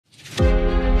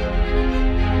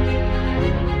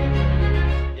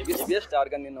largest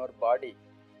organ in our body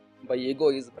by ego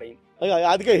is brain.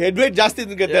 ಅದಕ್ಕೆ head wait ಜಾಸ್ತಿ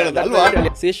ಅಂತ ಹೇಳೋದು ಅಲ್ವಾ?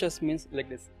 Seizures means like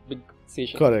this big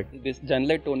seizure. Correct. This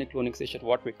generalized tonic-clonic seizure,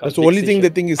 what we call. That's the only thing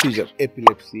they think is seizure.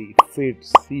 Epilepsy, fits,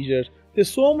 seizures.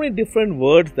 There's so many different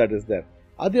words that is there.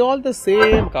 Are they all the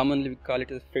same? Commonly we call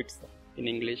it as fits in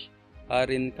English, or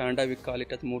in Kannada we call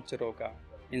it as Murcha Roga.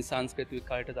 In Sanskrit we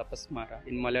call it as Apasmara.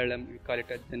 In Malayalam we call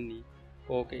it as Janni.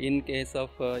 Okay. In case of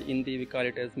Hindi we call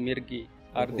it as Mirgi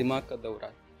or Dimaka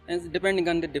Daura. And depending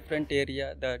on the different area,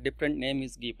 the different name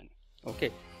is given. Okay.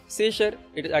 Seizure,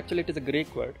 it is a Greek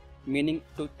word meaning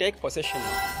to take possession.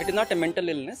 It is not a mental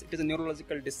illness, it is a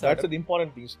neurological disorder. That's an important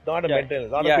thing. It's not a mental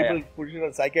illness. A lot of people put it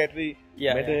on psychiatry,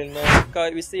 mental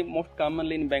illness. We see most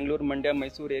commonly in Bangalore, Mandya,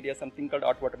 Mysore area something called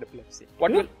hot water epilepsy.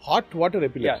 Hot water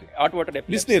epilepsy? Yeah, hot water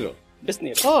epilepsy.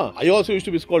 Disney. I also used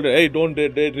to be scolded, hey, don't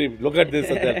daydream. Look at this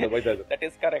and that. That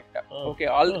is correct. Okay,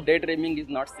 all daydreaming is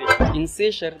not safe. In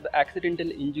seizure, the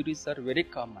accidental injuries are very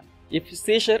common. If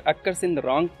seizure occurs in the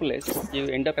wrong place, you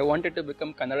end up, I wanted to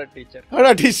become Kannada teacher.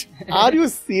 Kannada teacher? Are you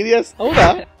serious? Howda?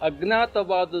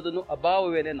 ಅಜ್ಞಾತವಾದುದನ್ನು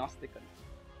ಅಭಾವವೇನೆ ನಾಸ್ತಿಕನು,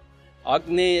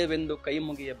 ಆಗ್ನೇಯವೆಂದು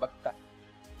ಕೈಮುಗಿಯ ಭಕ್ತ,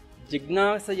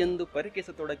 ಜಿಜ್ಞಾಸ ಎಂದು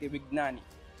ಪರಿಕಿಸತೊಡಗೆ ವಿಜ್ಞಾನಿ,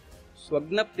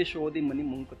 ಸ್ವಜ್ಞಪ್ತಿ ಶೋಧಿ ಮನಿ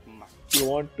ಮುಂಕುತುಮ್ಮ. You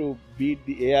want to beat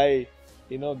the AI,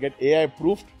 get AI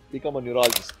proofed, become a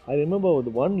neurologist. I remember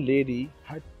one lady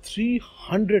had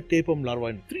 300 tapeworm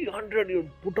larvae. 300, you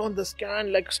put on the scan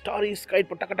like starry sky.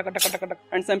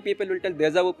 And some people will tell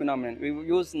deja vu phenomenon. We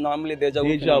use normally deja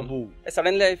vu.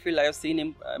 Suddenly I feel I have seen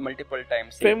him multiple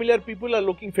times. Familiar people are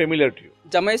looking familiar to you.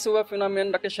 Jamaisuva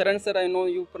phenomenon. Dr. Sharan sir, I know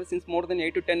you since more than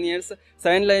 8 to 10 years.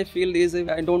 Suddenly I feel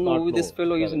I don't know who this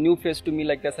fellow is. New face to me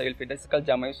like this. I will feel this is called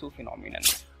Jamaisu phenomenon.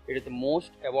 It is the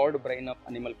most evolved brain of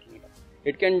animal kingdom.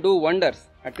 It can do wonders.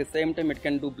 At the same time, it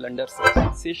can do blunders.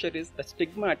 Seizure is the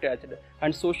stigma attached,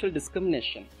 and social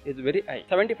discrimination is very high.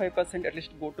 75% at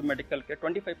least go to medical care.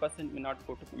 25% may not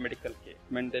go to medical care.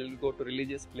 They'll go to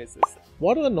religious places.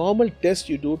 What are the normal tests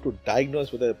you do to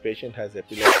diagnose whether a patient has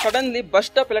epilepsy? Suddenly,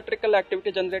 burst of electrical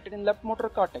activity generated in left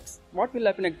motor cortex. What will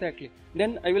happen exactly?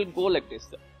 Then I will go like this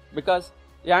because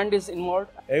hand is involved.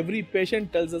 Every patient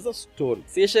tells us a story.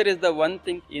 Seizure is the one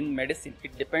thing in medicine.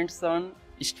 It depends on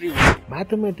history.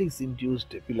 Mathematics induced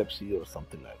epilepsy or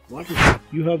something like that. What is that?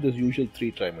 You have the usual 3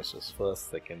 trimesters, first,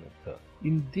 second and third.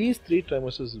 In these 3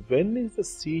 trimesters, when is the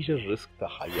seizure risk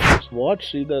the highest? What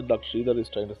Dr. Shreedhar is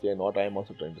trying to say and what I am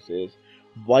also trying to say is,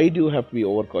 why do you have to be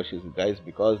overcautious, guys?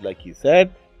 Because like he said,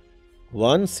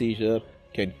 one seizure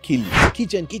can kill you.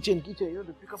 Keychain,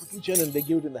 they pick up a keychain and they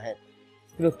give it in the head.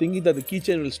 Thinking that the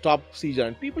keychain will stop seizure.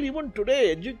 And people even today,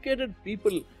 educated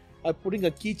people, are putting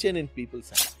a keychain in people's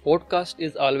hands. Podcast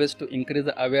is always to increase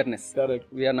the awareness. Correct.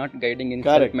 We are not guiding in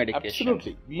self-medication.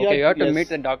 Absolutely. You have to meet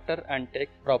the doctor and take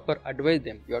proper advice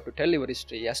them. You have to tell your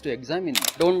history. He has to examine you.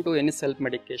 Don't do any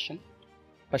self-medication.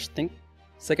 First thing.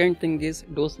 Second thing is,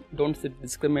 don't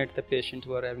discriminate the patient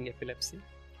who are having epilepsy.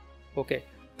 Okay.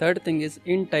 Third thing is,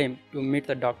 in time, you meet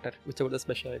the doctor, whichever the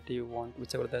specialty you want,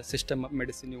 whichever the system of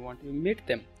medicine you want, you meet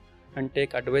them and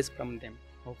take advice from them.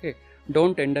 Okay.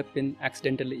 Don't end up in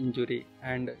accidental injury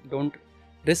and don't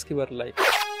risk your life.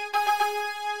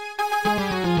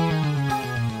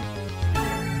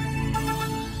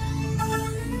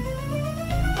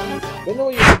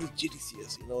 Whenever you have the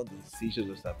GTCS, the seizures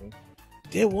are happening,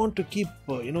 they want to keep,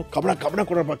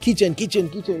 keychain,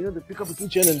 they pick up a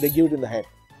keychain and they give it in the head.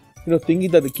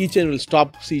 Thinking that the keychain will stop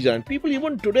seizure. And people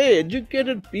even today,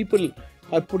 educated people,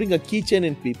 are putting a keychain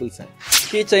in people's hands.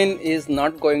 Keychain is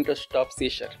not going to stop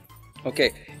seizure. Okay,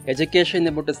 education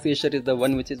about a seizure is the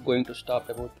one which is going to stop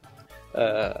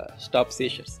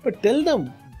seizures. But tell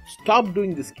them, stop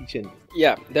doing this keychain.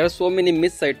 Yeah, there are so many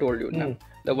myths I told you now.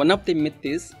 The one of the myth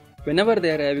is, whenever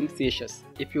they are having seizures,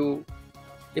 if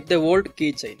they hold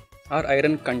keychain or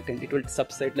iron content, it will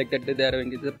subside like that. They are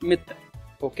having it. It's a myth.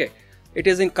 Okay, it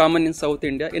is common in South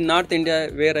India. In North India,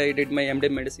 where I did my MD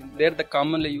medicine, there they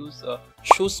commonly use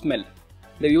shoe smell.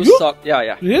 They use sock.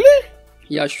 Yeah. Really?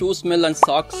 Yeah, shoe smell and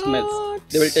sock smells.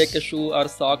 They will take a shoe or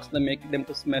socks, they make them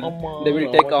to smell. They will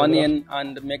take onion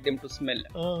and make them to smell.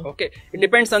 Okay, it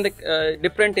depends on the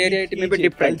different area. It may be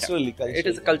different. Culturally. It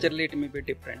is culturally, it may be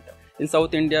different. In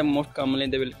South India, most commonly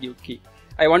they will give key.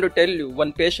 I want to tell you,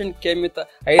 one patient came with an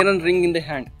iron ring in the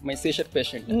hand, my seizure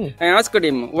patient. I asked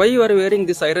him, why you are wearing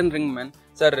this iron ring, man?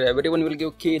 Sir, everyone will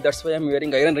give key, that's why I am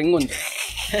wearing iron ring only.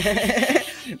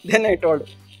 Then I told,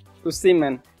 to see,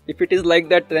 man, if it is like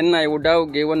that, then I would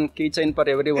have given keychain for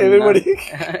everyone. Everybody.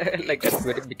 Like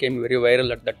that, it became very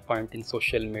viral at that point in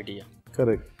social media.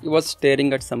 Correct. He was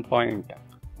staring at some point.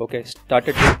 Okay,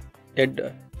 started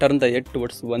to turn the head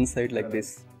towards one side like this.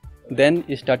 Then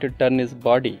he started to turn his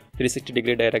body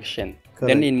 360-degree direction.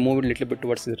 Then he moved a little bit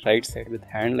towards his right side with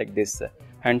hand like this.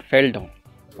 Hand fell down.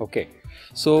 Okay.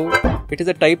 So it is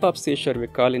a type of seizure we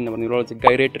call in our neurology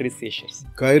gyratory seizures.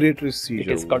 Gyratory seizure.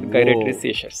 It is called gyratory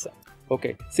seizures.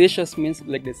 Okay. Seizures means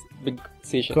like this big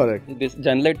seizure. Correct. This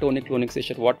generalized tonic-clonic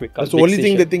seizure, what we call. That's the only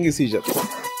thing they think is seizure.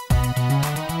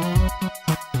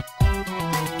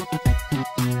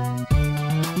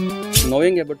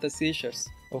 Knowing about the seizures,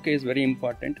 okay, is very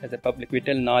important as a public. We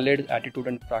tell knowledge, attitude,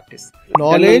 and practice.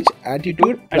 Knowledge,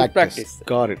 attitude, and practice.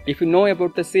 Got it. If you know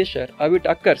about the seizure, how it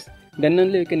occurs, then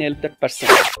only you can help that person.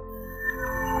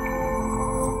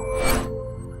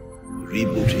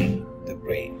 Rebooting the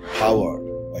Brain, powered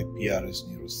by PRS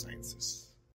Neurosciences.